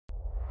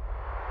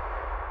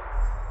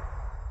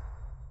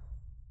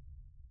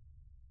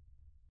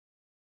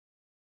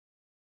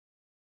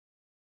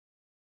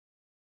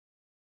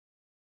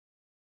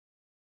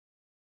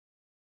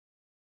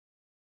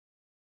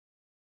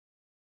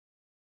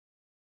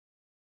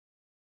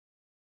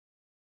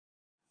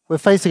We're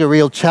facing a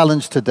real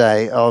challenge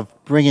today of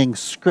bringing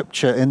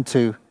Scripture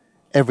into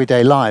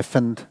everyday life.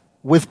 And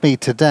with me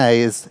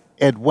today is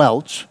Ed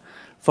Welch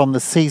from the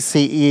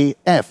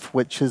CCEF,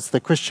 which is the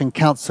Christian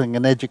Counselling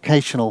and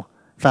Educational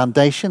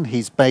Foundation.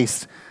 He's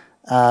based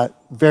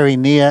very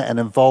near and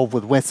involved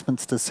with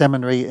Westminster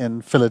Seminary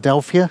in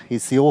Philadelphia.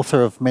 He's the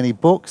author of many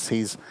books.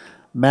 He's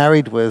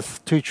married with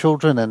 2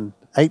 children and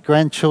 8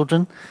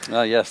 grandchildren.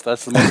 Yes,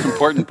 that's the most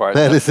important part.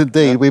 That is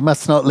indeed. We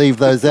must not leave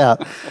those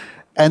out.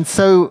 And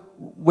so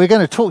we're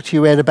going to talk to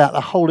you, Ed, about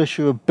the whole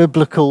issue of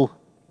biblical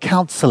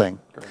counselling.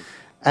 Great.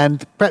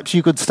 And perhaps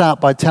you could start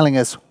by telling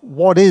us,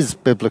 what is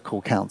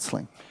biblical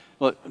counselling?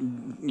 Well,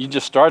 you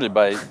just started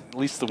by, at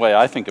least the way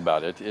I think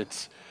about it,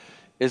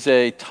 it's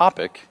a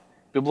topic.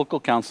 Biblical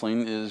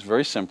counseling is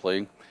very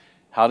simply,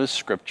 how does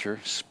Scripture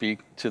speak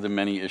to the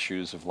many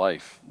issues of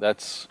life?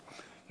 There's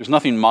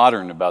nothing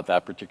modern about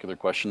that particular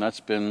question. That's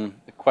been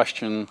a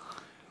question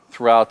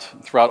throughout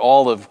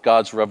all of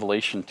God's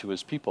revelation to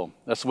His people.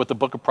 That's what the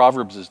book of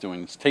Proverbs is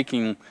doing. It's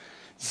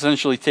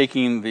essentially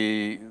taking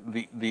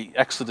the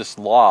Exodus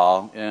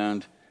law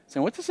and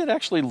saying, what does it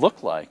actually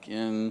look like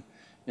in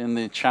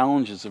the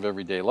challenges of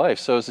everyday life?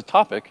 So as a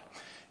topic,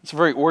 it's a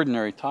very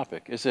ordinary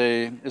topic. As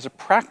a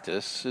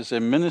practice, as a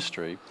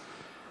ministry,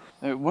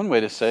 one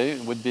way to say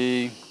it would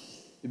be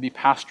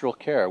pastoral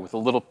care with a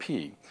little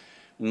p.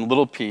 In the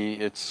little p,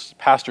 it's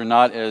pastor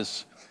not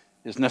as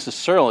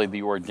necessarily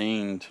the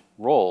ordained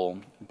role,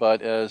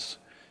 but as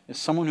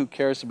someone who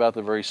cares about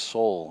the very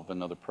soul of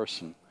another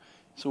person.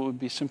 So it would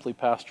be simply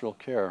pastoral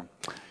care.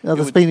 Now,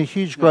 there's been a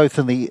huge growth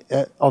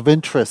of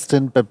interest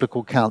in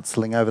biblical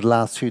counselling over the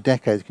last few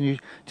decades. Can you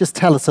just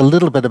tell us a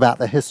little bit about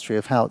the history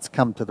of how it's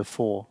come to the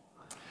fore?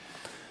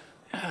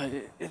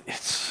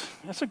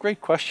 That's a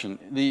great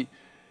question.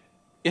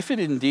 If it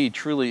indeed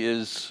truly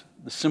is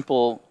the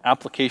simple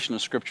application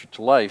of Scripture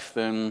to life,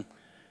 then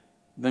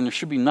there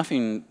should be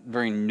nothing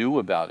very new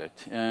about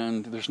it,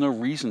 and there's no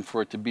reason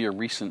for it to be a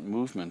recent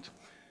movement.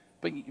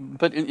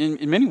 But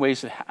in many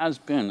ways, it has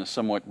been a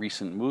somewhat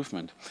recent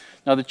movement.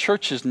 Now, the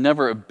church has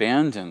never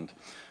abandoned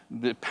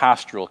the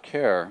pastoral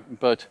care,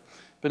 but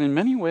in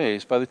many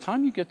ways, by the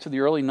time you get to the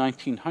early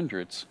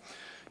 1900s,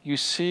 you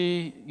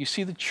see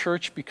the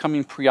church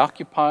becoming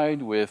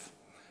preoccupied with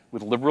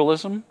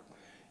liberalism,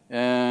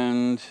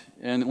 and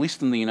at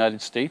least in the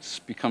United States,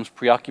 becomes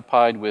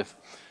preoccupied with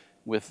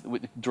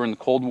during the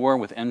Cold War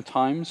with end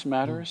times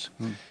matters.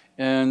 Mm-hmm.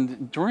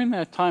 And during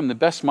that time, the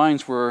best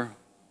minds were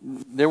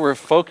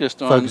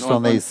focused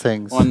on these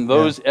things, on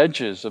those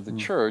edges of the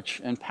church,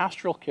 and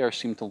pastoral care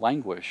seemed to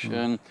languish.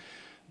 And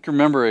I can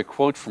remember a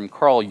quote from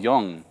Carl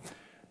Jung,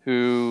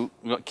 who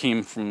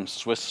came from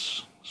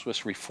Swiss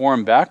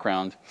Reform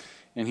background,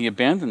 and he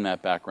abandoned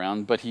that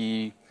background, but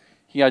he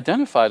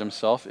identified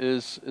himself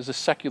as a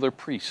secular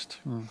priest,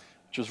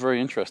 which was very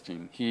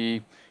interesting.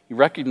 He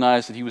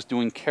recognized that he was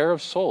doing care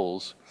of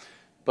souls,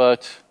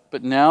 but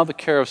now the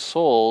care of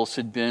souls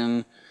had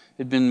been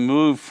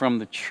moved from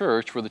the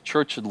church, where the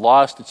church had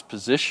lost its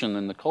position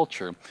in the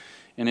culture,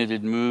 and it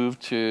had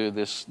moved to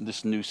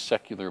this new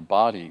secular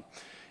body.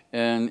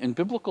 And in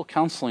biblical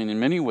counseling, in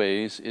many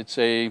ways, it's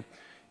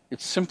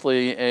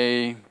simply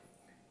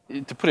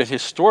to put it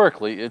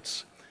historically,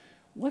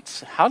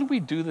 how do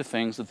we do the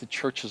things that the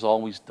church has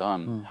always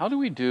done? How do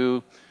we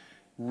do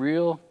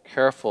real,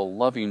 careful,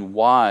 loving,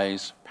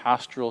 wise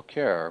pastoral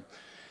care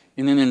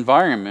in an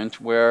environment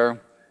where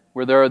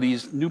there are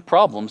these new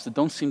problems that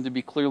don't seem to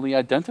be clearly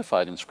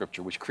identified in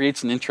Scripture, which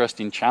creates an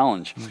interesting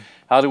challenge.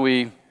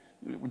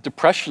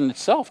 Depression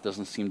itself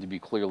doesn't seem to be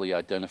clearly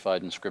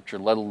identified in Scripture,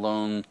 let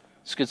alone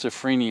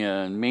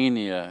schizophrenia and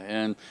mania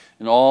and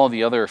all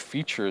the other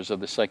features of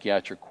the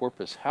psychiatric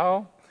corpus.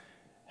 How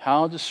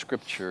does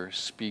Scripture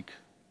speak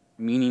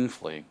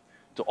meaningfully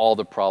to all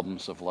the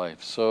problems of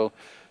life? So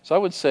I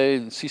would say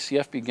the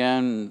CCF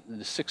began in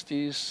the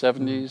 60s,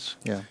 70s,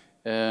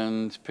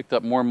 and picked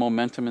up more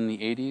momentum in the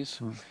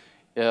 80s.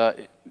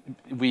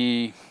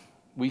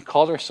 We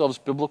called ourselves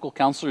biblical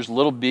counselors,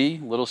 little b,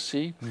 little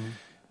c,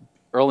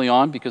 early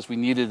on, because we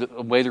needed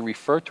a way to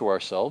refer to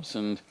ourselves,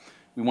 and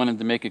we wanted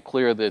to make it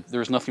clear that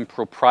there's nothing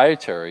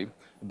proprietary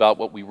about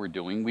what we were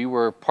doing. We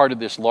were part of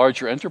this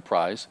larger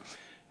enterprise.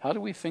 How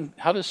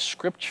does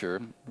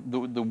Scripture,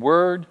 the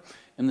Word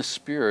and the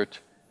Spirit,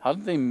 how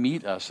do they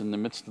meet us in the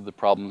midst of the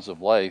problems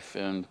of life?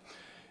 And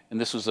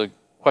this was a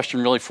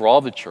question really for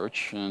all the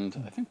church.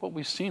 And I think what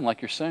we've seen,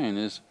 like you're saying,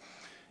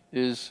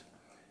 is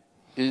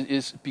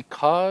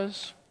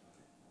because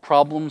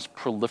problems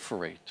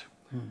proliferate.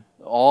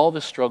 All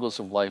the struggles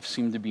of life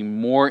seem to be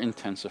more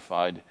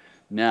intensified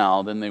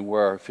now than they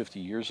were 50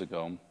 years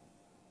ago.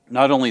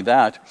 Not only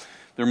that,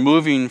 they're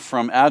moving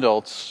from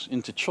adults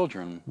into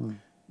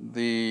children.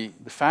 The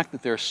fact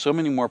that there are so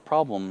many more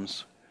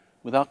problems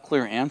without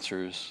clear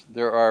answers,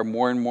 there are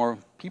more and more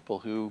people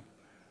who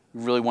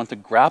really want to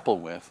grapple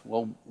with,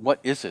 well, what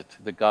is it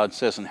that God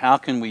says, and how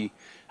can we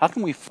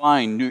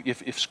find new,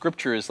 if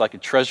Scripture is like a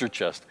treasure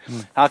chest,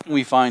 how can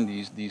we find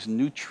these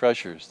new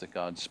treasures that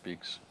God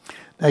speaks?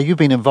 Now, you've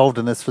been involved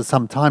in this for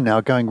some time now,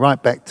 going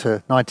right back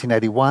to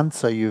 1981,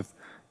 so you've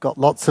got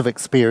lots of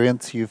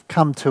experience. You've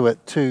come to it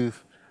through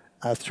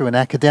an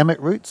academic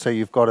route, so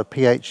you've got a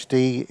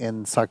PhD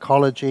in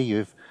psychology,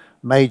 you've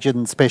majored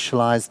and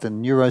specialized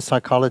in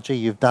neuropsychology,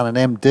 you've done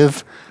an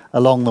MDiv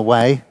along the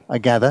way, I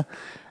gather.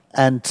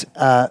 And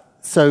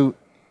so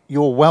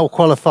you're well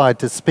qualified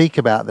to speak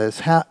about this.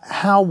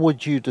 How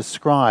would you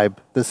describe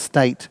the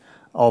state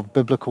of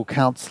biblical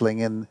counseling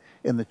in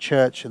the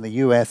church, in the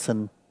US,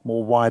 and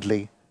more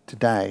widely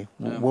today?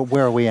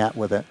 Where are we at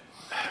with it?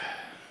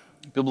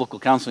 Biblical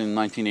counseling in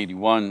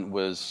 1981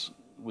 was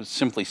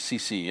simply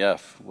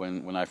CCEF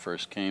when I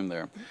first came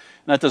there.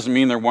 And that doesn't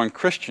mean there weren't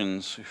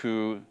Christians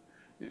who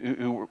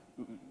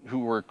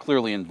were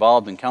clearly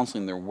involved in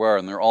counseling. There were,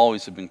 and there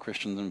always have been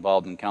Christians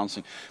involved in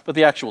counseling. But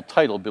the actual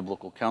title,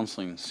 biblical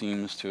counseling,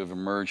 seems to have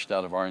emerged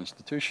out of our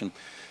institution.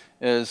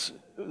 As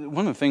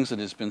one of the things that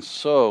has been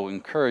so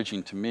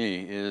encouraging to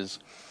me is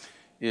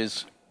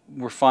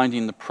we're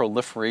finding the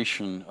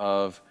proliferation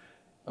of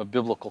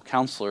biblical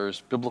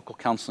counselors, biblical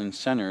counseling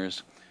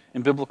centers,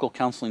 and biblical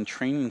counseling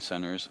training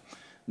centers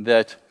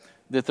that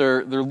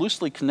they're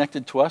loosely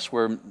connected to us,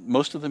 where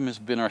most of them has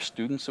been our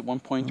students at one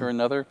point or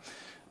another,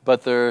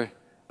 but they're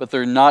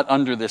not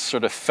under this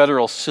sort of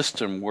federal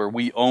system where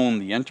we own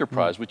the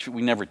enterprise, which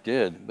we never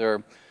did.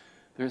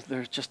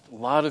 There's just a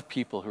lot of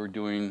people who are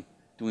doing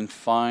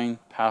fine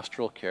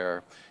pastoral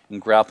care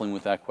and grappling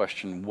with that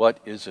question: what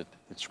is it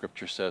that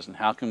Scripture says, and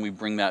how can we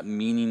bring that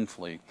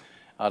meaningfully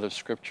out of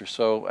Scripture?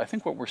 So I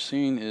think what we're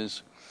seeing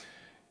is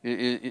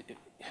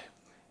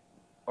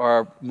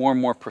are more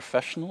and more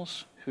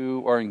professionals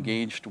who are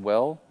engaged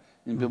well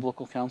in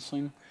biblical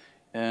counseling,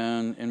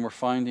 and we're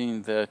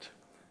finding that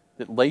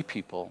lay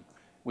people,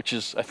 which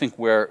is, I think,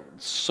 where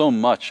so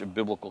much of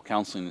biblical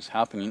counseling is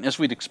happening, as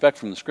we'd expect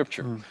from the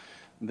Scripture,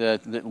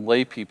 that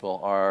lay people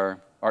are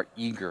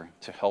eager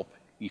to help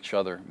each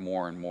other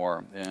more and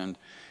more, and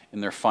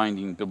they're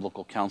finding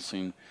biblical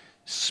counseling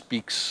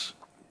speaks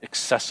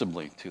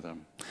accessibly to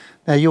them.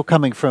 Now, you're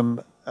coming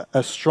from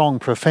a strong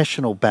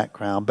professional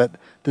background, but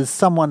does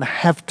someone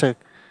have to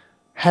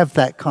have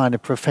that kind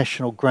of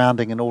professional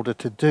grounding in order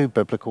to do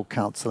biblical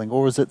counseling,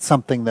 or is it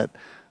something that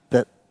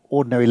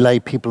ordinary lay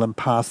people and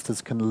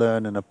pastors can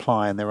learn and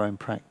apply in their own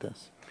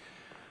practice?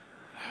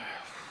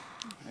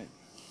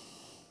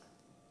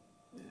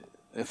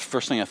 The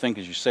first thing I think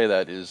as you say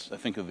that is I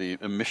think of a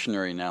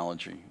missionary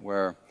analogy,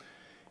 where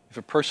if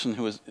a person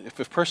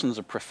is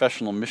a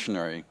professional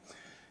missionary,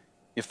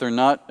 if they're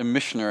not a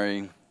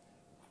missionary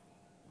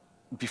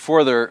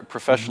before they're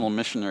professional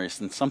missionaries,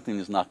 then something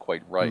is not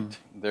quite right.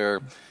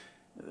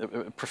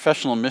 A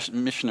professional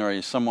missionary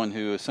is someone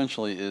who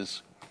essentially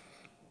is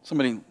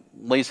somebody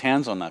lays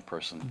hands on that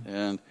person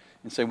and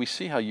say, we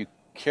see how you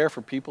care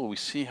for people, we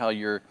see how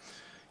you're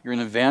an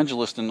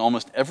evangelist in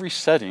almost every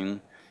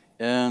setting,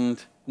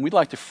 and we'd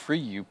like to free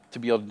you to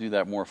be able to do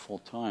that more full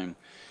time.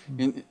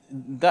 And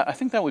I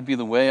think that would be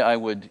the way I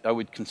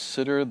would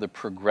consider the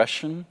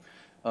progression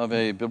of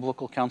a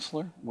biblical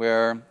counselor,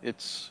 where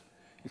it's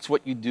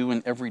what you do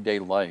in everyday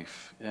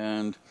life,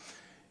 and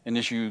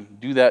as you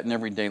do that in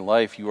everyday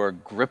life, you are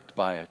gripped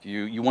by it.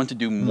 You want to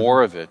do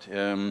more of it,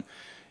 and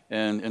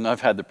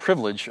I've had the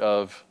privilege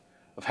of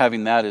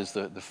having that as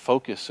the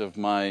focus of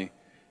my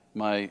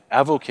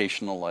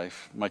avocational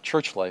life, my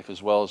church life,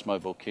 as well as my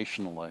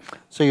vocational life.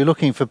 So you're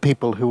looking for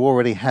people who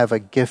already have a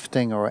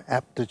gifting or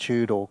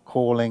aptitude or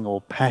calling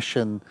or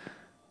passion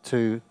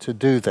to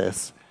do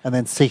this, and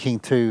then seeking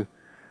to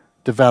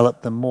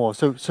develop them more.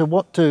 So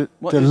what do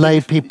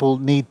lay people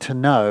need to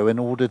know in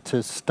order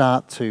to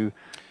start to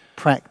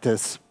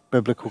practice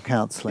biblical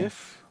counseling?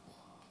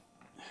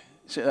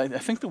 I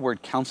think the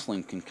word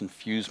counseling can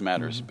confuse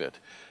matters a bit,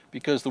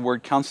 because the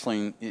word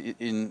counseling,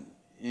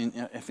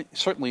 I think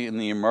certainly in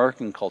the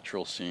American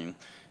cultural scene,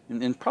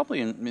 and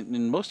probably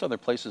in most other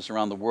places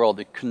around the world,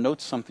 it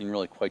connotes something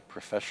really quite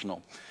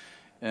professional,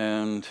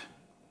 and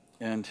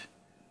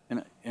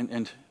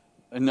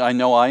I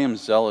know I am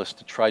zealous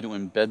to try to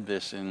embed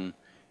this in.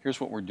 Here's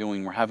what we're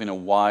doing: we're having a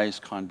wise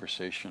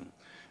conversation,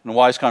 and a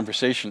wise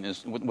conversation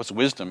is what's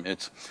wisdom.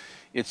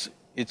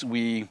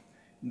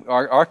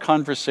 Our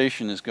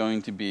conversation is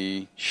going to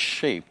be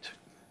shaped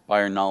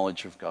by our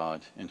knowledge of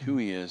God and who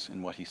He is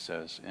and what He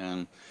says,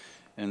 and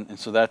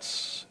so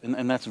that's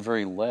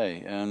very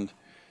lay, and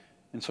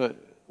so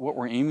what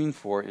we're aiming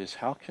for is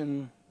how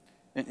can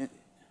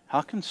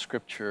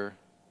Scripture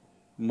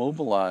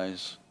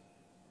mobilize?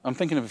 I'm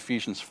thinking of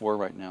Ephesians 4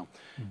 right now.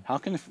 How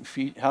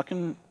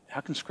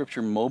can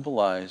Scripture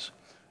mobilize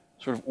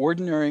sort of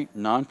ordinary,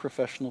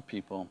 non-professional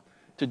people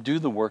to do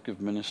the work of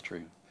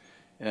ministry?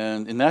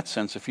 And in that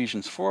sense,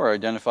 Ephesians 4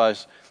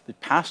 identifies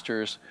that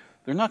pastors,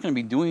 they're not going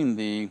to be doing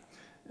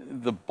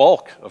the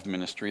bulk of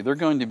ministry. They're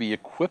going to be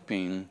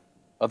equipping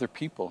other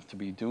people to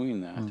be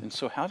doing that. And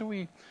so how do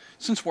we,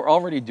 since we're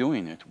already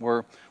doing it,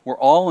 we're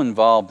all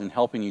involved in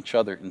helping each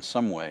other in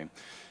some way.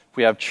 If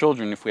we have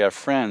children, if we have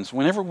friends,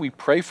 whenever we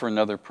pray for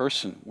another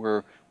person,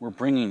 we're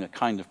bringing a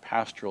kind of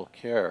pastoral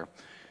care.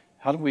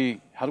 How do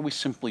we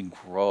simply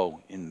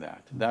grow in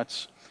that?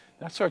 That's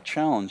our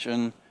challenge.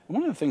 And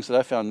one of the things that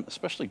I found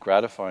especially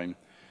gratifying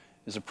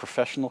as a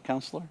professional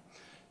counselor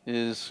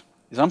is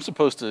I'm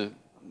supposed to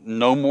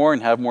know more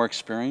and have more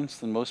experience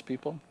than most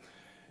people.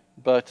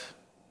 But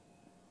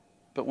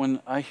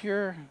when I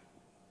hear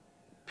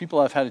people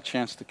I've had a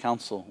chance to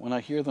counsel, when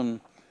I hear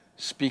them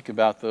speak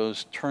about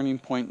those turning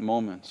point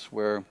moments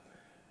where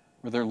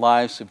their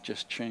lives have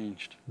just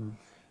changed,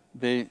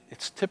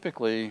 it's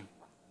typically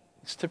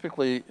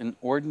an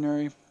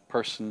ordinary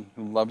person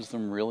who loves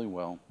them really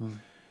well,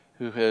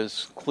 who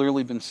has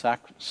clearly been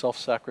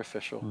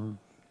self-sacrificial,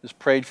 who's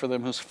prayed for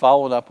them, who's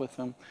followed up with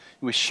them,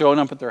 who has shown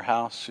up at their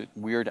house at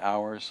weird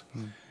hours.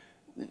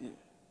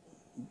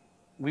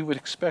 We would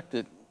expect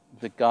that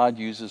God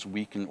uses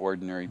weak and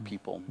ordinary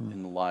people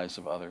in the lives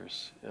of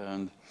others,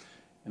 and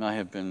I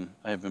have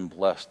been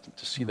blessed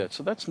to see that.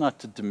 So that's not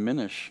to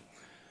diminish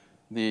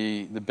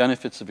the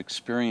benefits of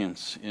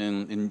experience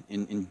in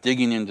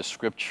digging into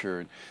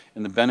Scripture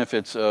and the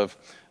benefits of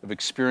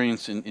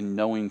experience in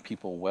knowing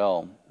people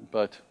well,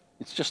 but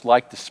it's just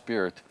like the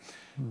Spirit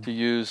to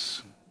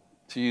use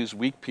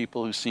weak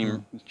people who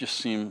seem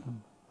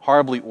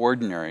horribly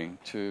ordinary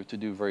to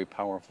do very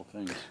powerful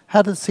things.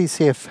 How does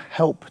CCEF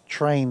help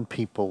train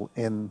people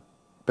in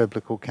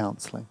biblical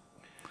counseling?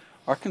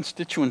 Our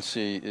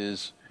constituency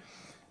is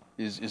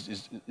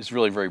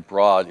really very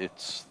broad.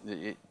 It's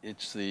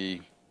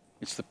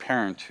the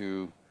parent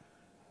who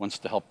wants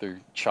to help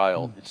their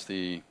child. It's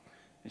the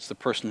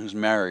person who's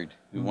married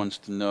who wants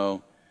to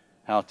know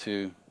how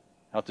to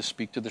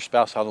speak to their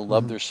spouse, how to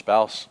love their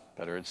spouse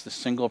better. It's the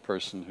single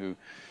person who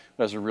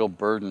has a real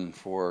burden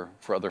for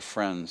other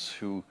friends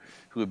who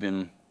have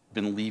been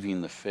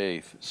leaving the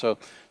faith. So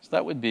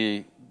that would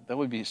be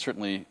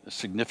certainly a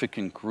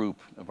significant group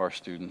of our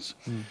students.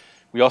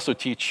 We also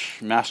teach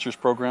master's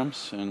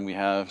programs, and we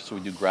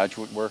do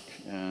graduate work,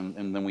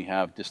 and then we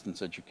have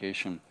distance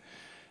education.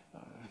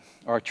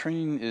 Our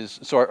training is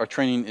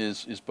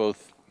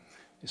both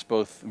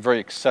very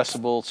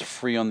accessible. It's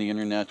free on the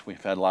internet.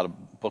 We've had a lot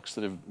of books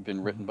that have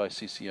been written by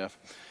CCEF,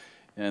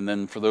 and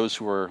then for those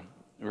who are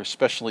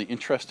especially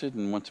interested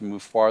and want to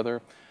move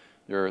farther,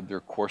 there are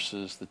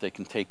courses that they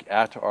can take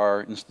at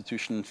our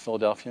institution in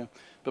Philadelphia,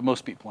 but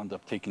most people end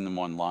up taking them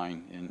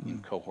online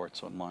in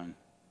cohorts online.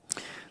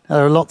 Now,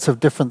 there are lots of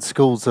different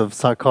schools of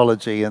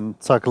psychology and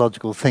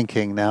psychological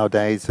thinking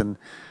nowadays, and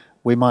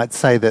we might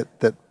say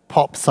that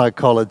pop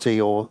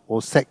psychology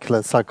or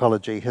secular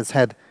psychology has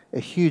had a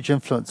huge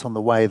influence on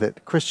the way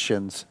that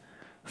Christians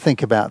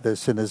think about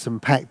this and has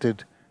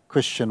impacted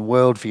Christian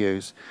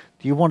worldviews.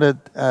 Do you want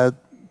to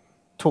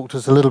talk to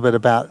us a little bit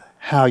about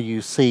how you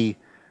see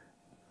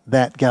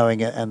that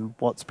going and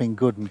what's been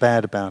good and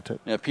bad about it?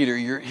 Yeah, Peter,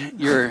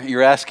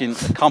 you're asking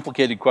a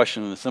complicated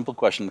question and a simple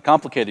question. The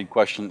complicated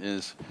question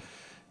is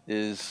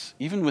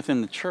even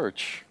within the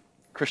church,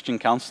 Christian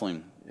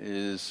counseling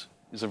is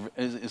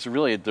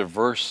really a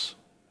diverse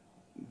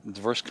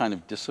kind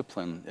of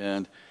discipline,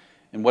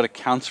 and what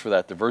accounts for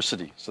that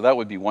diversity. So that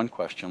would be one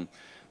question.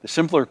 The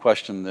simpler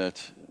question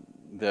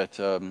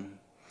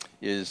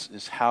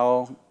is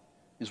how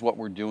is what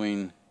we're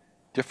doing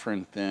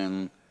different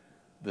than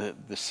the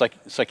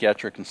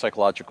psychiatric and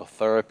psychological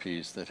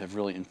therapies that have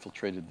really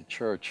infiltrated the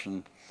church,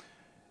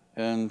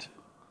 and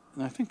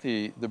I think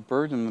the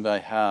burden that I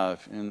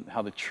have in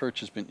how the church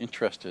has been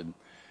interested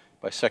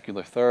by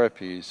secular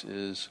therapies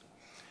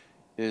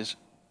is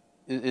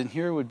and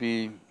here would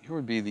be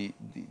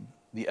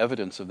the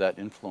evidence of that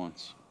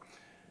influence.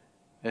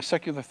 A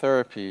secular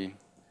therapy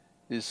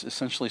is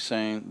essentially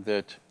saying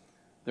that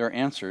there are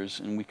answers,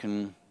 and we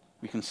can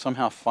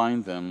somehow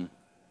find them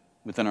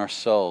within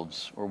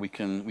ourselves, or we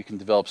can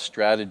develop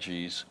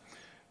strategies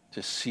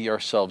to see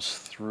ourselves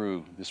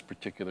through this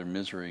particular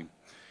misery.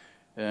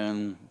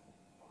 And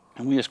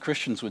we as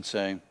Christians would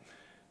say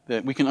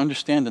that we can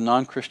understand a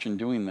non-Christian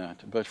doing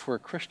that, but for a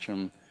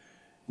Christian,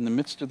 in the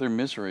midst of their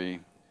misery,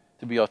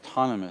 to be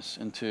autonomous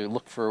and to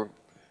look for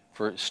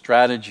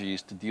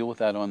strategies to deal with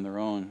that on their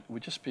own,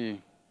 it'd just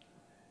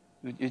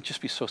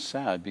be so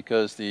sad,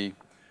 because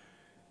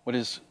what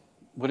is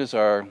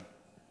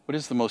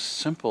the most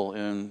simple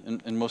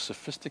and most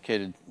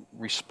sophisticated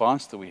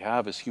response that we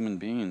have as human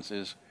beings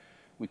is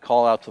we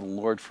call out to the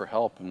Lord for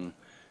help. And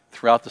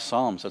throughout the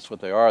Psalms, that's what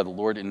they are, the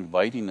Lord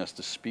inviting us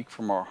to speak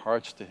from our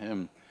hearts to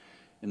Him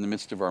in the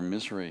midst of our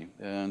misery.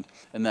 And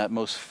that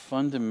most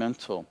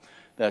fundamental,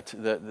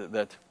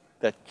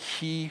 that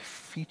key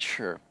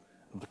feature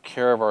of the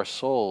care of our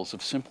souls,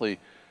 of simply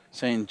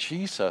saying,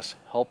 Jesus,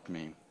 help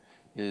me,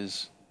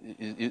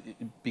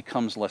 it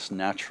becomes less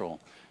natural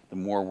the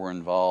more we're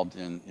involved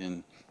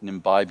in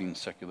imbibing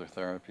secular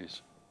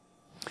therapies.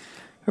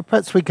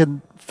 Perhaps we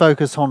can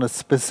focus on a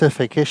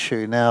specific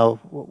issue. Now,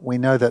 we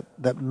know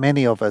that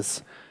many of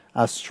us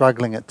are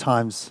struggling at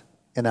times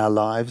in our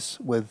lives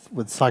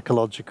with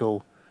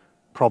psychological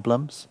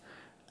problems.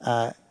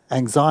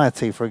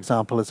 Anxiety, for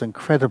example, is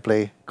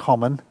incredibly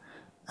common,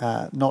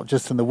 not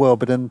just in the world,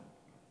 but in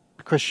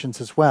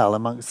Christians as well,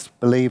 amongst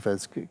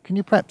believers. Can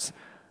you perhaps,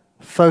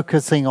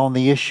 focusing on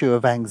the issue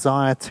of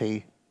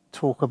anxiety,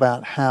 talk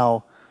about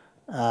how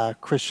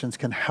Christians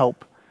can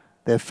help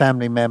their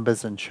family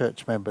members and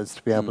church members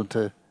to be able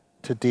to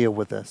to deal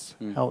with this?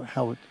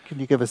 Can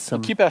you give us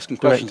some? Keep asking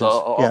questions.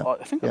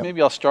 directives? I think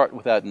maybe I'll start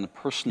with that in a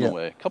personal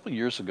way. A couple of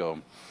years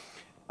ago,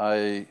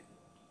 I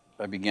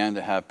began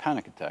to have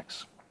panic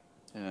attacks,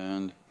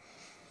 and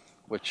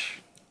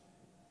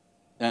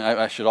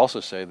I should also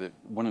say that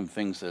one of the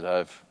things that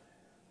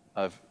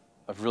I've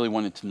really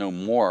wanted to know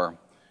more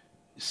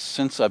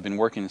since I've been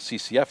working at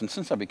CCEF and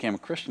since I became a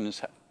Christian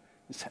is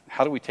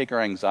how do we take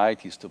our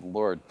anxieties to the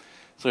Lord?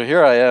 So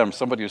here I am,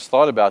 somebody who's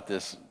thought about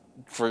this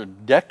for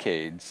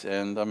decades,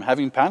 and I'm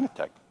having panic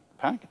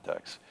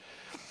attacks.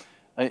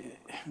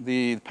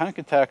 The panic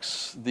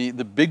attacks, the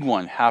big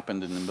one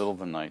happened in the middle of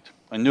the night.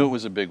 I knew it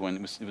was a big one.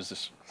 It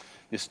was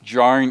this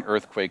jarring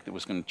earthquake that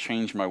was going to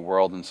change my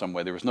world in some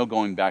way. There was no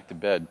going back to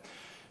bed.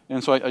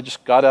 And so I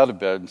just got out of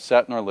bed and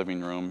sat in our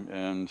living room,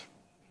 and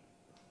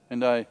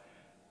I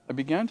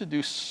began to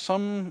do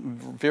some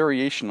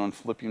variation on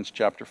Philippians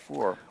chapter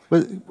 4.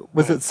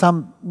 Was it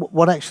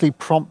what actually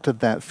prompted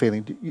that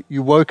feeling?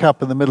 You woke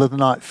up in the middle of the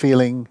night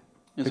feeling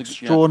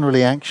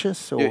extraordinarily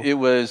anxious? Or? It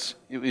was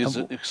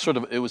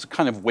a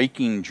kind of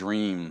waking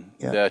dream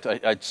that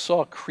I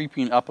saw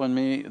creeping up on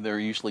me. They're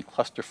usually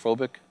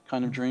claustrophobic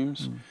kind of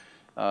dreams,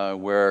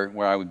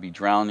 where I would be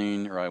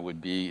drowning or I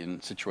would be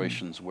in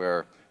situations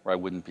where I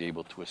wouldn't be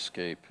able to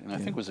escape. And I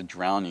think it was a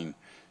drowning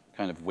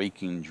kind of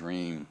waking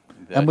dream.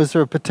 And was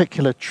there a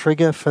particular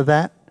trigger for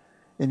that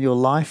in your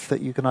life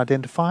that you can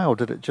identify, or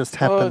did it just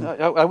happen?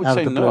 I would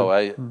say no.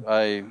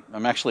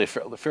 I'm actually a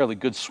fairly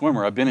good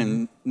swimmer. I've been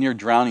in near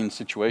drowning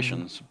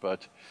situations,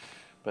 but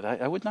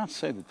I would not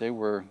say that they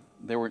were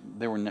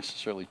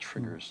necessarily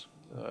triggers.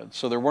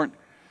 So there weren't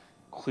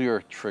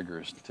clear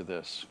triggers to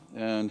this.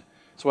 And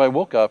so I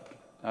woke up.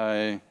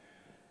 I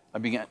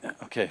began,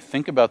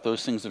 think about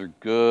those things that are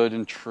good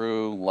and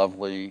true,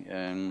 lovely,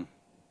 and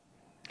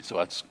so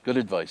that's good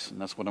advice, and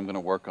that's what I'm going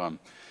to work on.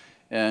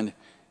 And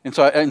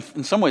so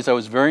in some ways I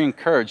was very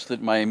encouraged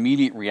that my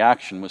immediate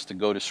reaction was to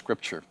go to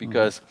Scripture,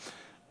 because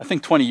I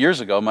think 20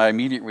 years ago my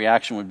immediate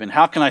reaction would have been,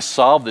 how can I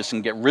solve this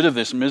and get rid of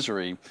this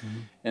misery?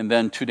 And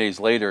then 2 days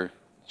later,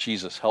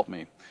 Jesus, help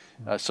me.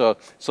 So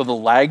the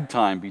lag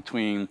time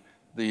between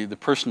the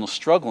personal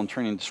struggle and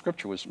turning to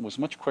Scripture was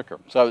much quicker.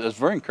 So I was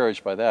very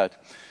encouraged by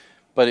that.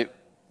 But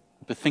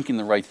thinking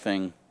the right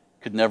thing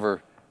could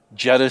never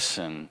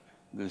jettison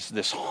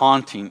this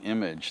haunting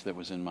image that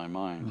was in my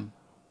mind.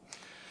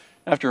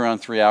 After around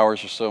 3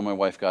 hours or so, my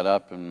wife got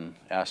up and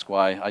asked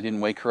why I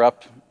didn't wake her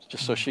up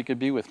just so she could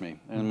be with me.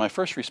 And my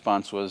first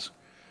response was,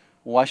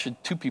 well, why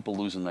should two people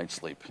lose a night's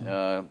sleep?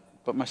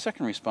 But my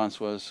second response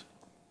was,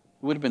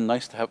 it would have been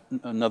nice to have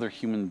another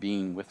human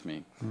being with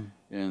me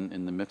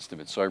in the midst of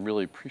it. So I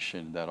really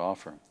appreciated that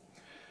offer.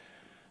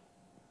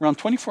 Around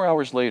 24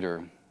 hours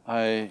later,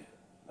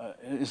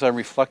 as I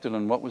reflected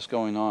on what was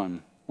going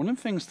on, one of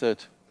the things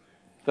that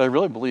I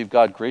really believe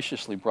God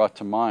graciously brought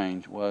to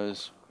mind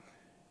was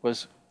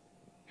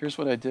here's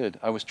what I did.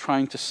 I was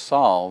trying to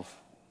solve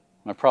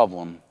my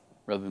problem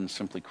rather than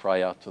simply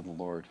cry out to the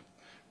Lord.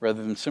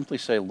 Rather than simply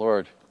say,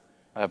 Lord,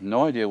 I have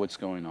no idea what's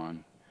going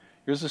on.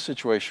 Here's a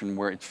situation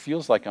where it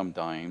feels like I'm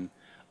dying.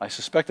 I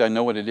suspect I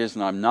know what it is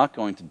and I'm not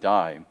going to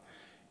die.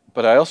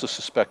 But I also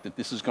suspect that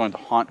this is going to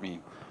haunt me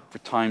for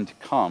time to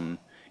come,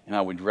 and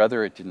I would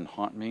rather it didn't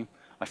haunt me.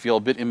 I feel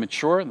a bit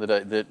immature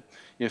that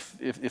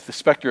if the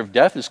specter of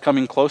death is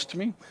coming close to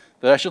me,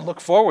 that I should look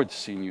forward to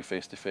seeing you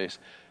face to face.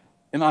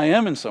 And I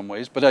am in some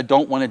ways, but I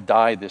don't want to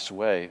die this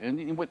way. And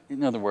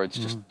in other words,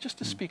 just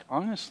to speak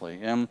honestly.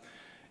 And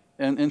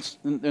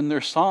there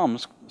are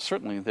Psalms,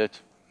 certainly,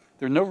 that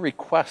there are no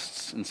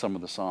requests in some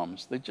of the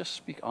Psalms. They just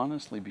speak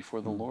honestly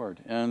before the Lord.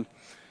 And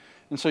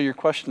so your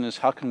question is,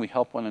 how can we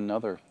help one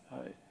another?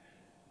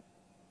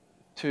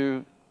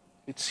 It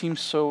seems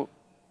so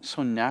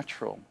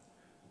natural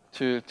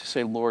to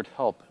say, Lord,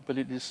 help. But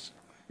if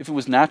it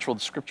was natural,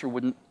 the Scripture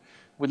wouldn't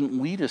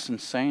lead us in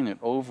saying it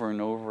over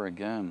and over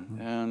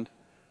again.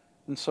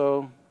 And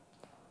so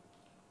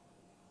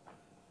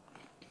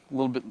a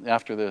little bit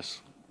after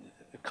this,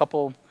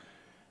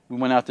 we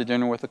went out to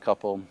dinner with a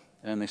couple,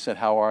 and they said,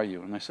 how are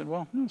you? And I said,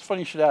 well, it's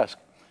funny you should ask.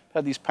 I've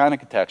had these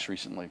panic attacks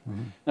recently.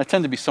 And I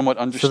tend to be somewhat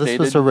understated. So this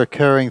was a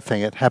recurring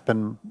thing. It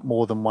happened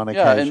more than one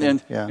occasion.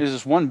 And there's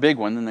this one big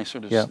one, and they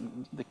sort of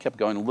they kept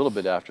going a little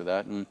bit after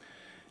that. And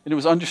it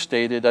was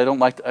understated.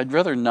 I'd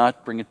rather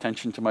not bring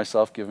attention to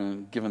myself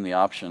given the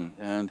option.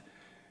 And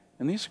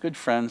these good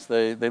friends,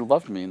 they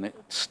loved me, and they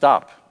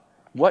stop.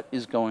 What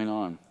is going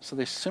on? So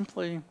they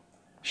simply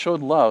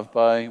showed love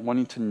by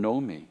wanting to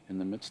know me in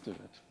the midst of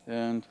it.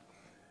 And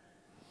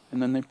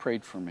then they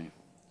prayed for me.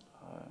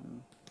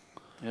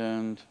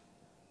 And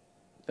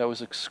that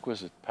was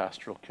exquisite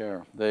pastoral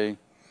care. They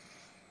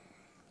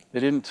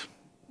didn't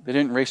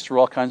race through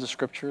all kinds of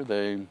Scripture.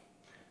 They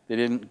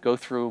didn't go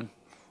through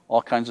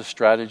all kinds of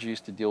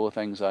strategies to deal with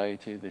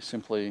anxiety. They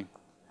simply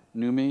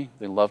knew me,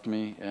 they loved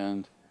me,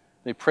 and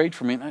they prayed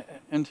for me.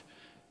 And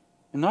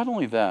not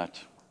only that,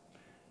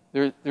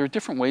 there are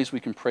different ways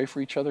we can pray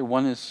for each other.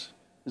 One is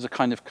a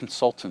kind of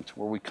consultant,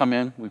 where we come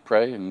in, we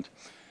pray, and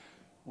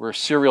we're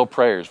serial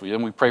prayers.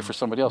 We pray for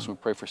somebody else, we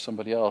pray for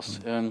somebody else.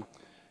 And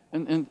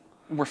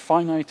we're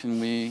finite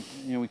and we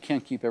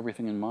can't keep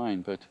everything in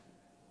mind, but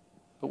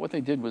what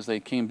they did was they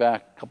came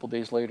back a couple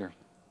days later.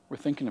 We're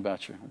thinking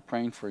about you. We're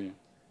praying for you.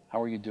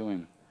 How are you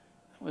doing?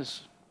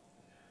 That's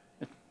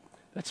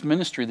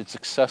ministry that's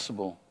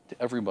accessible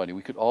to everybody.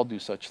 We could all do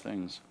such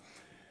things.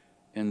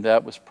 And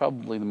that was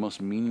probably the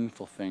most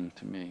meaningful thing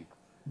to me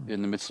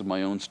in the midst of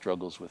my own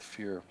struggles with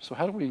fear. So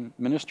how do we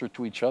minister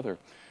to each other?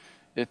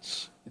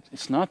 It's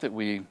not that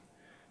we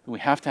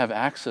have to have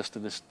access to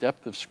this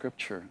depth of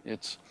Scripture.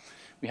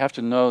 We have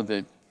to know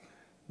that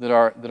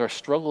our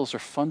struggles are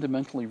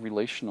fundamentally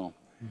relational.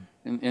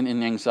 And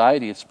in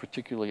anxiety, it's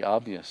particularly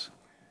obvious.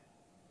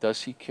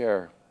 Does he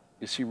care?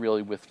 Is he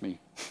really with me?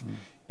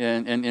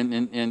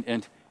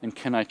 And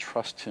can I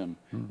trust him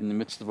in the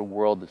midst of a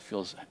world that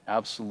feels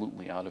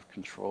absolutely out of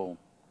control?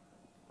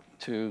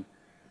 To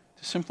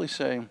simply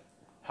say,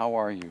 how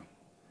are you?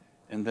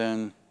 And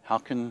then how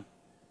can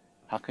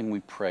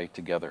we pray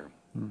together?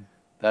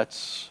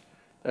 That's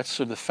sort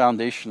of the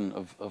foundation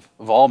of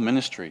all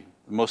ministry,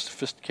 the most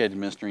sophisticated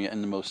ministry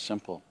and the most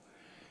simple.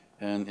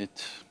 And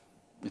it's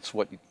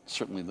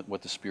certainly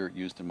what the Spirit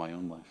used in my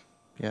own life.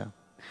 Yeah.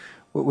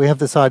 We have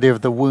this idea of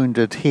the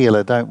wounded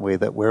healer, don't we?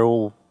 That we're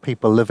all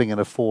people living in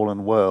a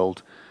fallen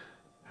world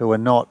who are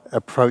not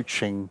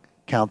approaching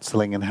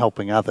counselling and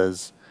helping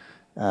others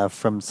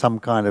from some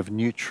kind of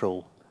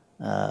neutral,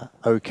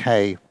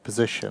 okay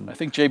position. I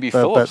think J.B.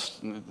 Phillips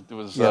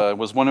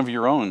was one of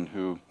your own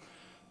who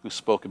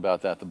spoke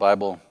about that, the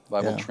Bible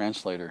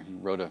translator. He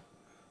wrote a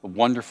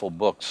wonderful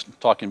book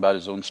talking about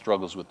his own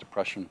struggles with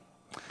depression.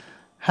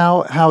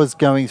 How has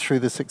going through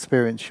this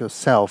experience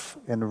yourself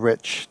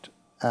enriched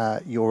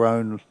your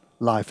own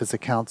life as a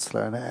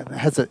counsellor, and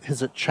has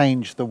it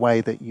changed the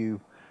way that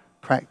you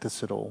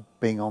practice it all,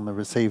 being on the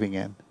receiving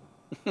end?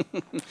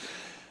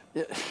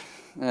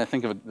 I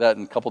think of that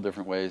in a couple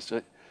different ways.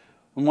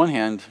 On one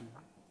hand,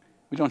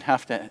 we don't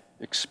have to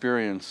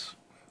experience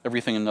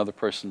everything another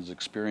person's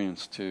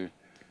experienced to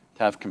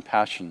have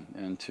compassion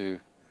and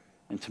to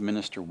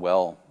minister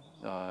well.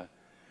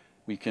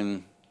 We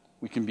can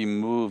be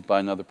moved by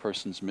another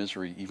person's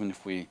misery, even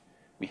if we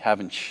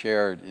haven't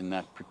shared in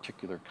that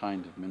particular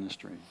kind of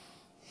ministry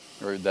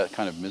or that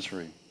kind of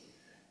misery.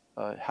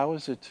 How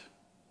has it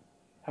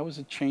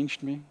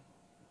changed me?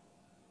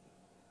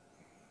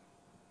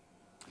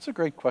 That's a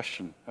great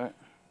question. I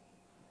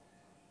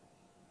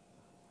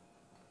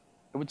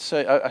would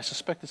say I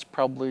suspect it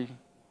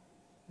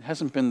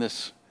hasn't been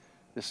this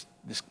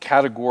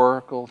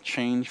categorical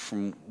change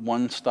from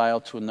one style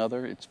to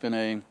another. It's been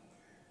a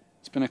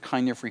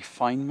kind of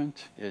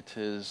refinement. It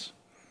has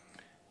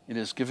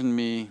given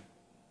me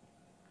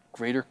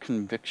greater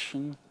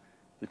conviction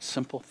that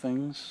simple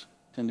things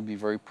tend to be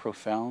very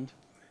profound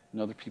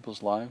in other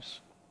people's lives.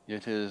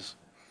 It is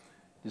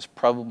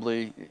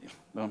probably,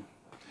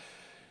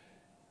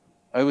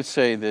 I would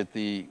say that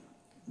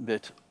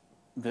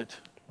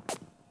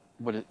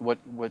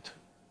what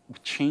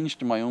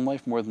changed in my own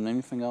life more than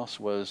anything else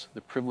was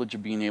the privilege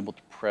of being able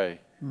to pray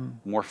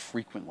more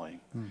frequently.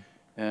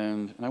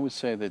 And I would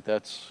say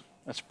that's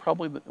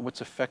probably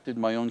what's affected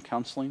my own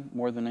counseling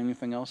more than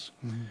anything else.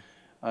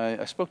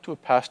 I spoke to a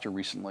pastor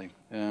recently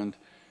and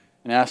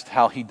asked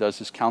how he does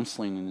his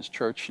counseling in his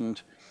church,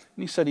 and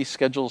he said he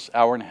schedules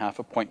hour-and-a-half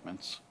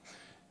appointments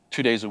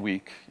 2 days a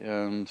week.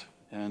 And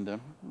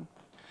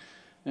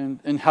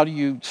how do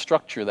you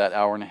structure that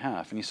hour and a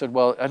half? And he said,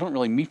 well, I don't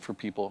really meet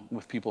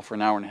with people for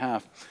an hour and a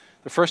half.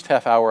 The first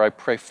half hour I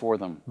pray for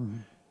them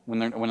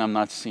when I'm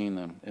not seeing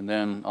them, and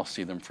then I'll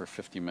see them for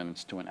 50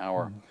 minutes to an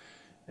hour.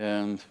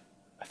 And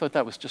I thought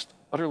that was just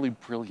utterly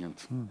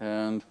brilliant.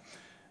 And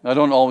I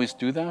don't always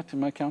do that in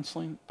my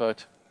counseling,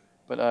 but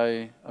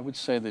I would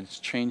say that it's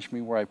changed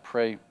me where I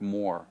pray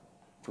more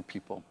for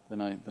people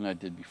than I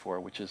did before,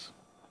 which is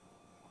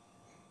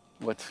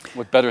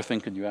what better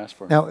thing could you ask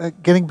for? Now,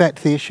 getting back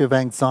to the issue of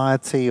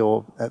anxiety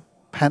or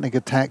panic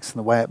attacks and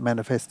the way it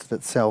manifested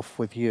itself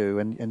with you,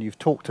 and you've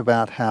talked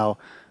about how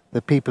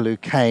the people who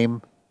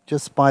came,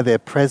 just by their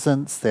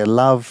presence, their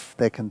love,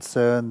 their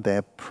concern,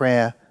 their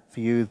prayer for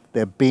you,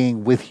 their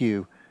being with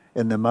you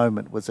in the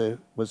moment was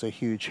a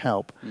huge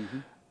help.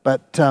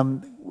 But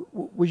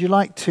would you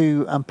like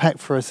to unpack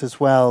for us as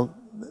well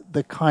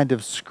the kind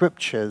of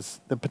scriptures,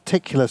 the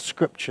particular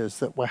scriptures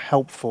that were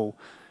helpful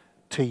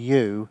to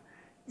you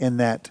in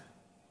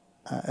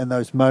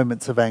those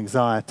moments of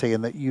anxiety,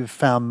 and that you've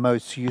found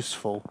most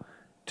useful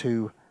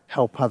to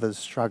help others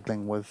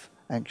struggling with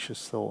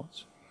anxious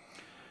thoughts?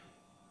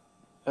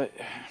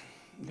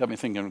 Got me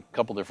thinking of a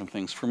couple different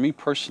things. For me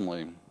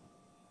personally,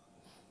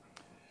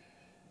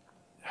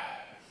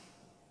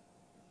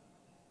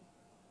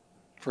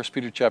 1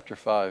 Peter chapter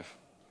 5,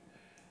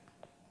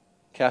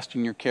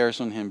 casting your cares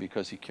on him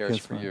because he cares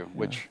for you,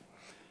 which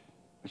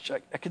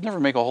I could never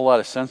make a whole lot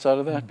of sense out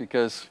of that,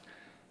 because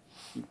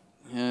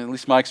at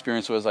least my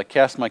experience was I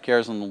cast my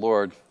cares on the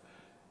Lord,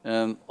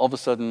 and all of a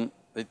sudden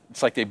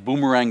it's like they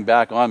boomerang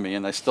back on me,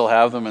 and I still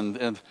have them,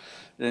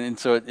 and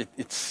so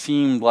it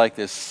seemed like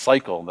this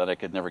cycle that I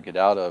could never get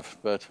out of.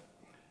 But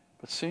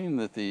seeing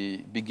that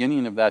the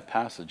beginning of that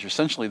passage,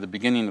 essentially the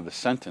beginning of the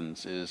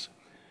sentence, is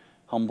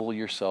humble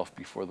yourself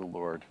before the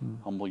Lord.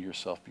 Humble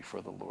yourself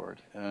before the Lord.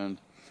 And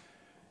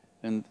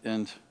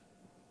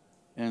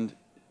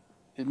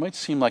it might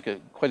seem like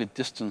quite a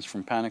distance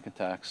from panic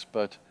attacks,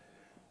 but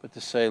to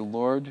say,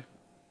 Lord,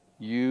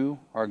 you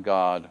are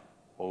God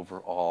over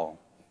all,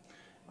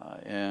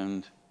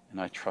 and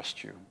I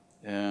trust you.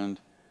 And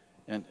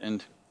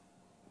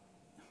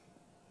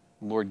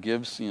Lord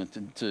gives,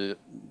 to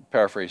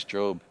paraphrase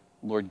Job,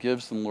 Lord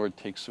gives and Lord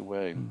takes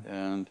away,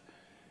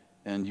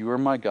 and you are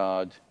my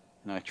God,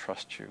 and I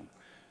trust you.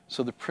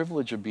 So the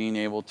privilege of being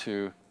able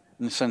to,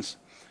 in a sense,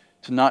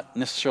 to not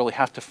necessarily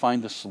have to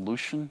find a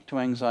solution to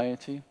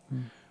anxiety,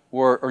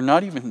 or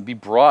not even be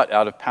brought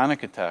out of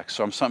panic attacks,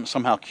 so I'm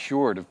somehow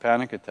cured of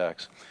panic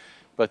attacks,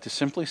 but to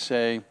simply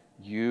say,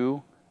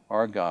 you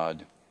are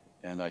God,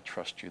 and I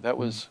trust you. That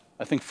was,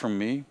 I think for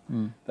me,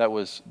 that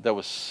was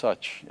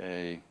such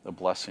a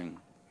blessing.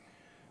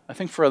 I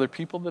think for other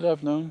people that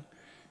I've known,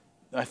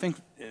 I think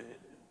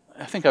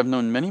I've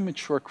known many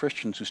mature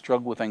Christians who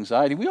struggle with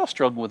anxiety. We all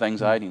struggle with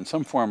anxiety in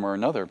some form or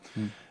another.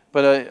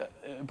 But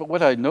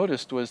what I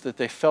noticed was that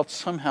they felt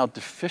somehow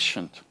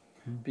deficient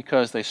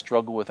because they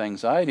struggle with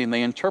anxiety, and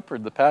they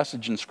interpreted the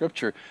passage in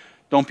Scripture,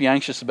 don't be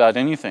anxious about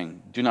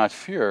anything, do not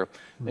fear.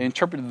 They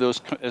interpreted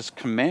those as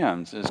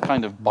commands, as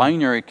kind of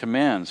binary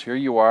commands. Here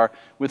you are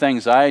with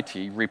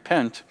anxiety,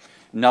 repent,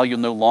 and now you'll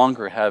no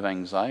longer have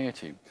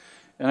anxiety.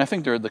 And I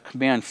think the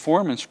command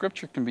form in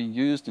Scripture can be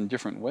used in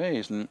different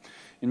ways, and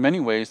in many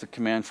ways the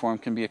command form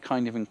can be a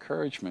kind of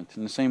encouragement.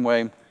 In the same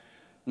way,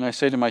 when I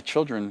say to my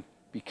children,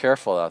 be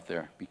careful out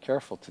there, be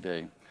careful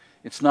today.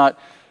 It's not,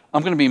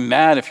 I'm going to be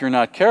mad if you're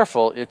not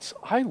careful. It's,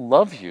 I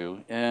love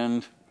you,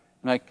 and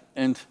I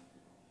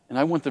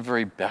want the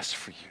very best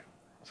for you.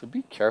 So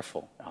be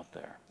careful out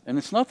there. And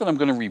it's not that I'm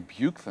going to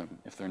rebuke them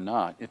if they're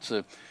not. It's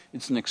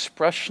an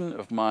expression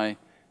of my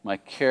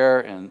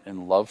care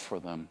and love for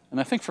them. And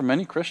I think for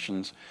many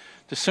Christians,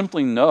 to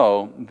simply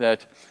know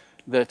that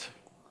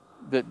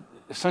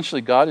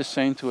essentially God is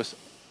saying to us,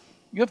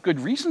 you have good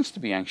reasons to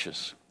be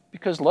anxious,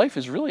 because life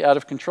is really out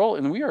of control,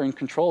 and we are in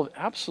control of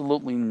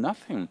absolutely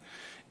nothing.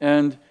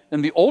 And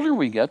the older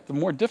we get, the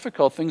more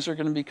difficult things are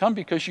going to become,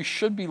 because you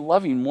should be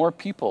loving more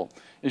people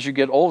as you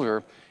get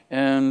older,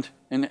 and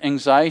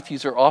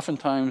anxieties are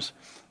oftentimes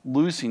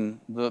losing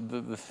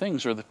the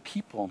things or the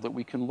people that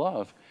we can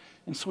love.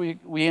 And so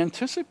we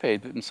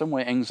anticipate that in some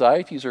way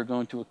anxieties are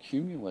going to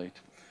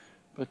accumulate.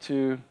 But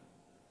to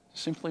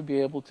simply be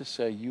able to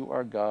say, you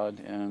are God,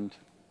 and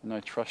I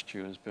trust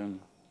you, it's been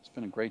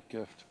a great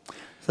gift.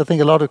 So I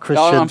think a lot of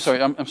Christians...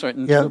 I'm sorry.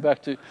 And to go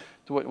back to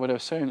what I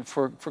was saying,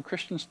 for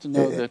Christians to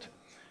know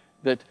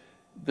that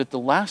the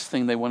last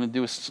thing they want to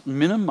do is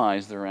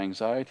minimize their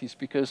anxieties,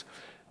 because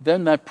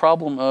then that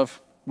problem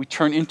of we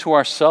turn into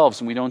ourselves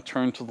and we don't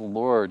turn to the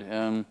Lord,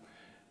 and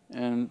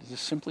to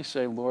simply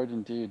say, Lord,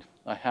 indeed,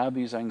 I have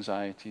these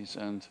anxieties,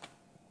 and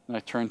I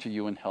turn to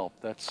you in help.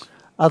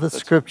 Other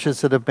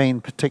scriptures that have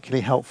been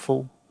particularly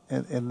helpful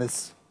in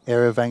this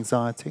area of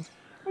anxiety?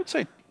 I would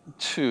say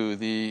two.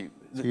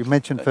 So you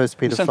mentioned 1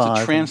 Peter 5.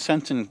 The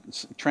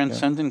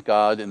transcendent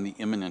God and the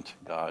immanent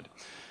God.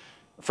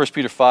 1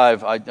 Peter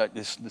 5,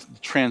 this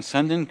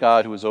transcendent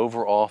God who is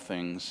over all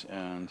things,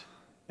 and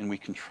we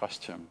can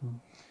trust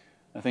him.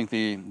 I think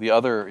the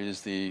other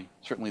is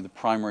certainly the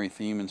primary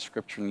theme in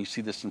Scripture, and you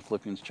see this in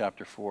Philippians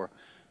chapter 4.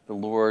 The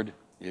Lord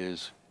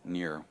is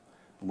near.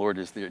 The Lord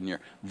is near.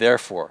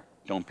 Therefore,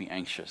 don't be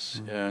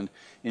anxious. And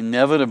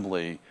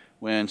inevitably,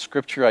 when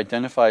Scripture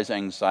identifies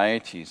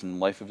anxieties in the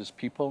life of his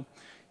people,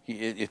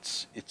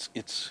 it's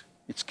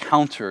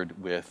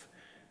countered with,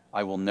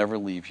 I will never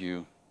leave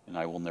you, and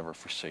I will never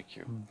forsake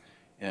you.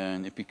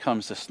 And it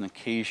becomes an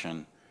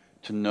occasion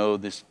to know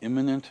this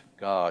immanent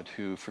God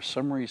who, for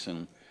some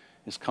reason,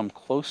 has come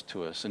close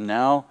to us. And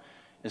now,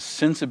 as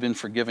sins have been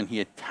forgiven,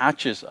 he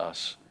attaches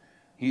us.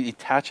 He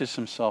attaches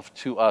himself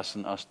to us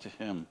and us to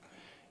him.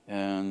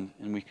 And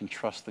we can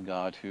trust the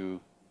God who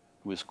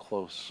is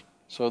close.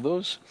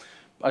 So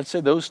I'd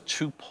say those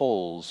two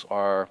poles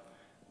are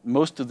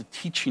most of the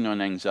teaching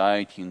on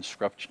anxiety in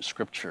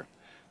Scripture.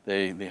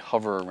 They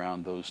hover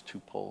around those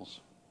two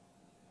poles.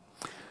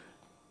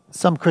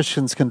 Some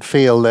Christians can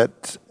feel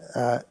that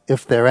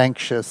if they're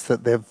anxious,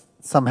 that they've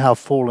somehow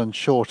fallen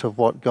short of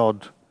what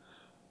God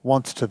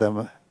wants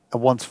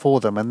for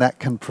them, and that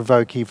can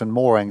provoke even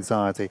more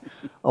anxiety.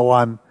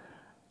 I'm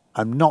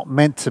not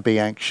meant to be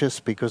anxious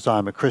because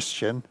I'm a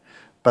Christian,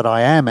 but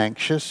I am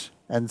anxious,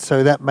 and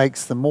so that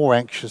makes them more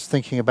anxious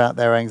thinking about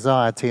their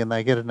anxiety, and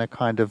they get in a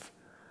kind of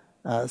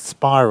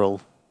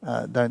spiral,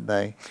 don't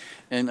they?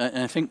 And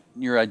I think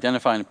you're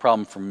identifying a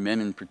problem for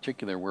men in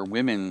particular, where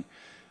women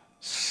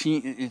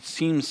it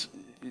seems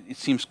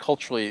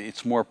culturally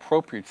it's more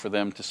appropriate for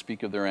them to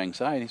speak of their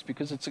anxieties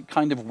because it's a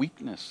kind of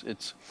weakness.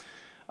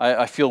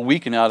 I feel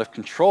weak and out of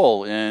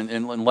control,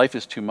 and life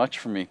is too much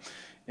for me.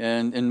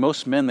 And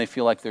most men, they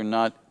feel like they're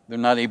not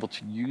able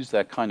to use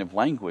that kind of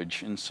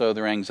language, and so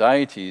their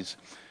anxieties,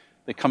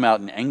 they come out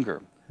in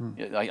anger.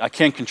 I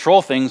can't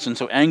control things, and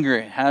so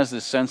anger has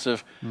this sense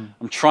of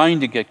I'm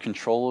trying to get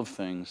control of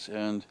things,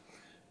 and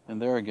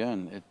there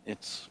again,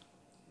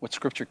 what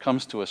Scripture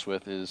comes to us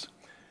with is,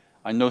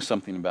 I know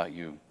something about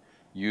you.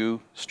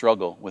 You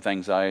struggle with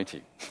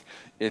anxiety.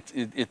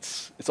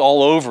 It's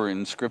all over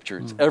in Scripture.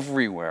 It's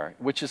everywhere,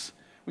 which is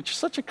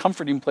such a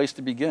comforting place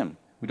to begin.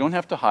 We don't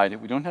have to hide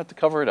it. We don't have to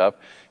cover it up.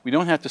 We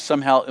don't have to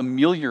somehow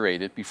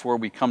ameliorate it before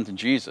we come to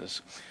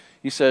Jesus.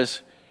 He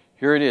says,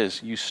 here it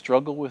is. You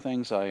struggle with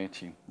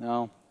anxiety.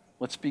 Now,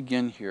 let's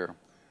begin here.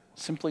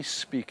 Simply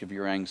speak of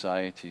your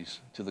anxieties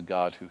to the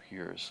God who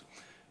hears.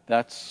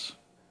 That's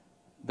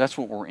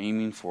what we're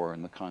aiming for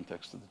in the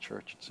context of the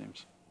church, it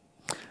seems.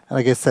 And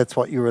I guess that's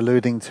what you were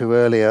alluding to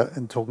earlier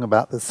in talking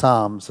about the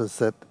Psalms, is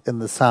that in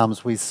the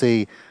Psalms we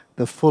see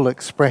the full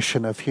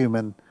expression of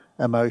human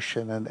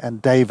emotion.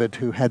 And David,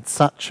 who had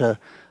such a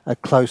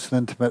close and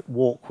intimate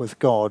walk with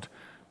God,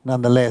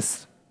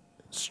 nonetheless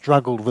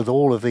struggled with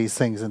all of these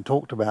things and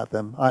talked about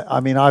them. I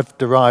mean, I've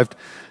derived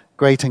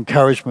great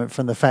encouragement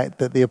from the fact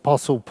that the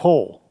Apostle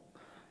Paul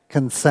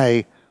can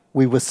say,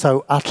 we were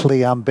so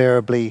utterly,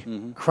 unbearably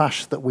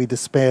crushed that we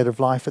despaired of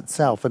life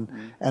itself. And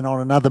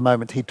on another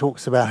moment, he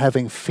talks about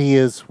having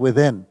fears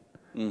within.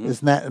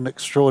 Isn't that an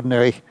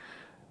extraordinary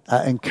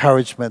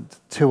encouragement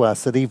to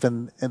us, that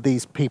even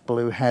these people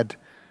who had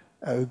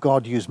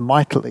God used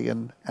mightily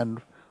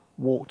and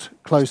walked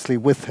closely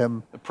with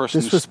him,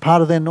 this was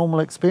part of their normal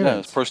experience.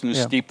 Yeah, this person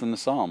who's steeped in the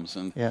Psalms.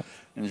 And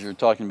as you're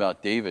talking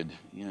about David,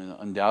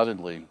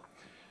 undoubtedly,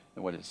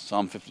 what is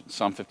Psalm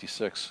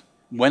 56?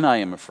 When I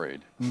am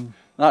afraid.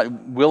 Not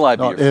will I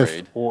be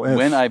afraid,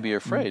 when I be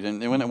afraid.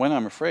 And when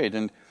I'm afraid.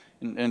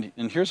 And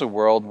here's a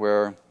world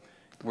where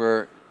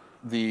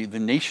the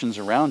nations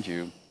around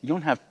you, you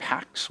don't have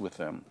pacts with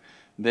them.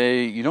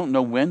 You don't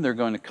know when they're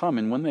going to come,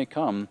 and when they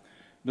come,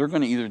 they're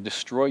going to either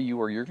destroy you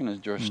or you're going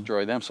to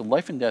destroy them. So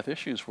life and death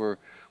issues were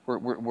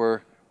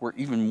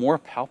even more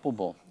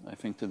palpable, I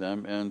think, to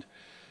them. And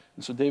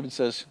so David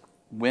says,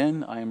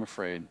 when I am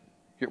afraid.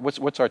 Here,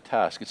 what's our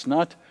task? It's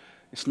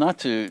not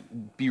to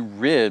be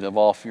rid of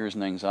all fears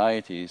and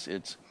anxieties.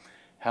 It's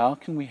how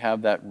can we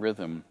have that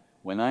rhythm?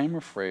 When I am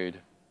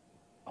afraid,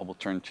 I will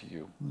turn to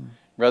you.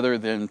 Rather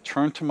than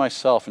turn to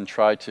myself and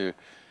try to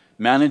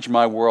manage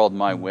my world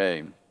my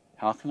way,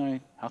 how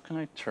can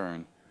I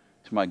turn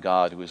to my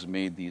God who has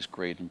made these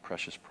great and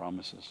precious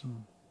promises?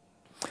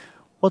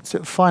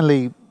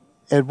 Finally,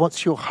 Ed,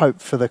 what's your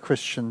hope for the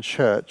Christian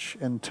church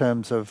in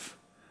terms of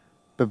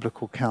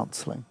biblical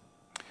counselling?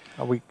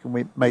 Can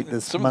we make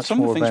this much more available?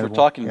 Some of the things we're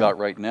talking about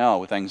right now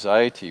with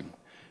anxiety,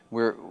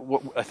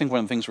 I think one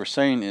of the things we're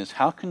saying is,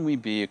 how can we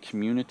be a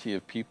community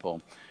of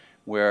people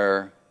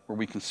where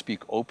we can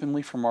speak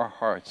openly from our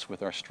hearts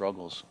with our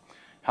struggles?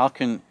 How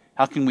can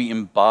we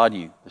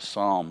embody the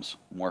Psalms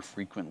more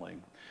frequently?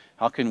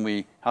 How can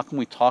we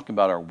talk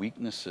about our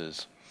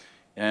weaknesses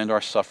and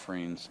our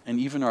sufferings and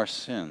even our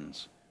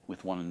sins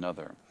with one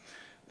another?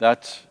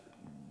 That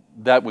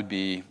would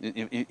be,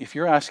 if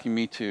you're asking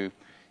me to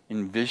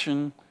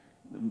envision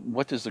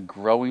what does a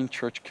growing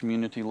church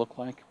community look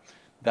like,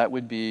 that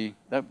would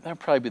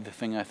probably be the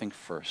thing I think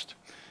first.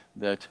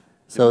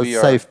 So a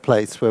safe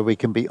place where we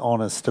can be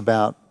honest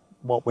about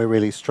what we're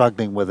really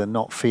struggling with and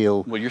not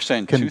feel well, you're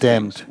saying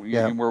condemned. Two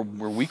things.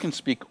 Where we can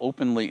speak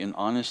openly and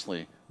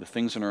honestly the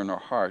things that are in our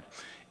heart.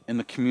 In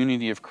the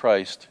community of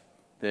Christ,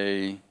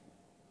 they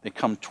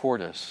come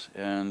toward us.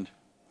 And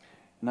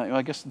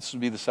I guess this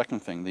would be the second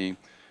thing.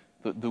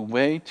 The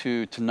way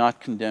to not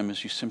condemn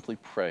is you simply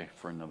pray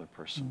for another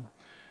person.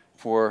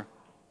 For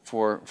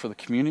the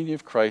community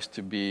of Christ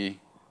to be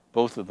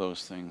both of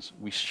those things.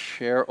 We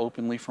share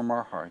openly from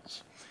our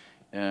hearts,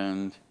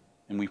 and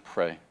we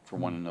pray for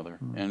one another.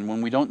 And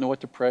when we don't know what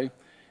to pray,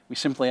 we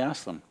simply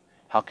ask them,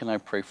 how can I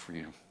pray for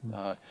you?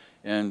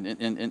 And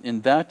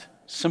in that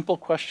simple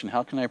question,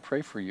 how can I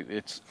pray for you?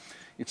 It's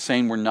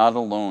saying we're not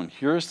alone.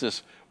 Here's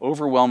this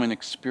overwhelming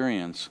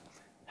experience.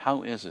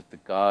 How is it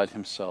that God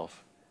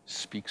himself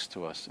speaks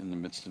to us in the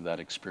midst of that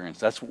experience?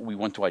 That's what we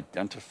want to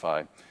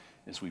identify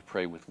as we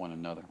pray with one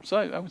another. So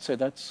I would say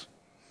that's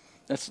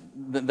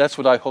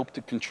what I hope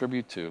to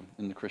contribute to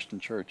in the Christian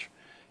church.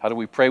 How do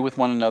we pray with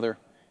one another?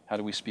 How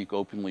do we speak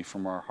openly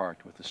from our heart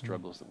with the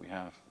struggles that we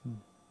have?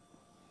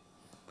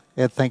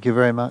 Ed, thank you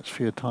very much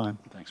for your time.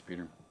 Thanks,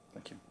 Peter.